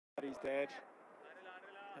dad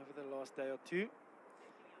over the last day or two.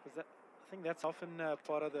 Because I think that's often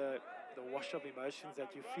part of the wash of emotions that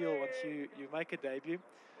you feel once you make a debut.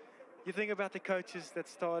 You think about the coaches that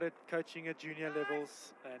started coaching at junior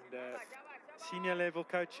levels and senior level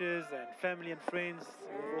coaches and family and friends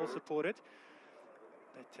who have all supported.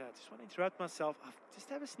 But I just want to interrupt myself. I just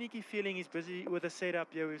have a sneaky feeling he's busy with a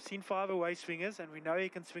setup here. We've seen 5 away swingers and we know he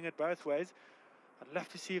can swing it both ways. I'd love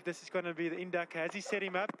to see if this is going to be the induct. Has he set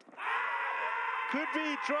him up? Could be,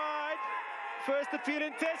 he tried. First appeal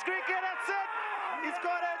in Test cricket, that's it. He's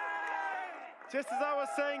got it. Just as I was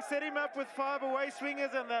saying, set him up with 5 away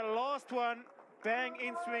swingers, and the last one, bang,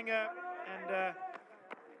 in swinger. And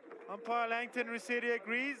umpire Langton Rusedi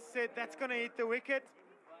agrees, said that's going to hit the wicket.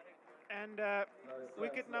 And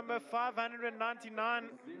wicket number 599,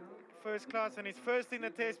 first class, and his first in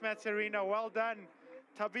the Test match arena. Well done,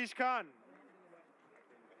 Tabish Khan.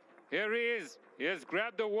 Here he is. He has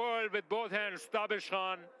grabbed the world with both hands, Tabish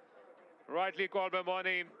Khan. Rightly called by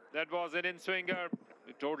Moni. That was an in-swinger.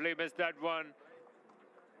 He totally missed that one.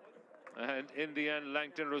 And in the end,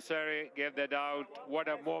 Langton Rusedi gave that out. What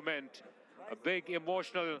a moment. A big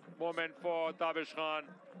emotional moment for Tabish Khan.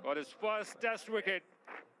 Got his first Test wicket.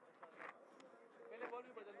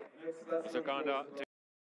 Sakanda